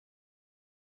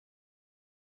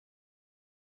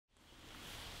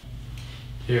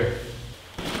Here.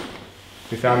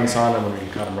 We found this on him when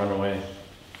we caught him run away.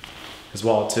 His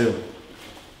wallet too.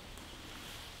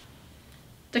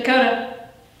 Dakota.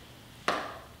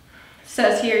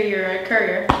 Says here you're a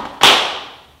courier.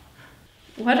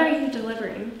 What are you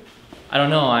delivering? I don't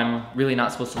know, I'm really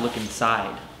not supposed to look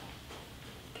inside.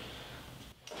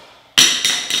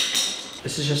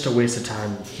 This is just a waste of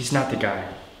time. He's not the guy.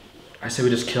 I say we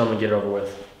just kill him and get it over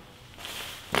with.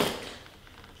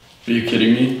 Are you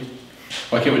kidding me?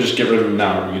 Why can't we just get rid of him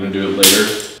now? Are we gonna do it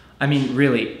later? I mean,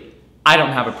 really, I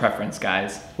don't have a preference,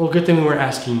 guys. Well, good thing we were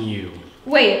asking you.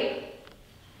 Wait.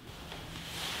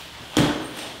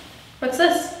 What's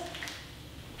this?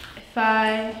 If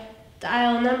I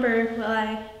dial a number, will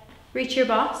I reach your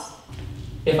boss?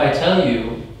 If I tell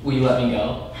you, will you let me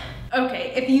go?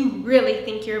 Okay, if you really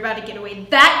think you're about to get away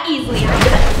that easily, I'm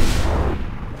gonna...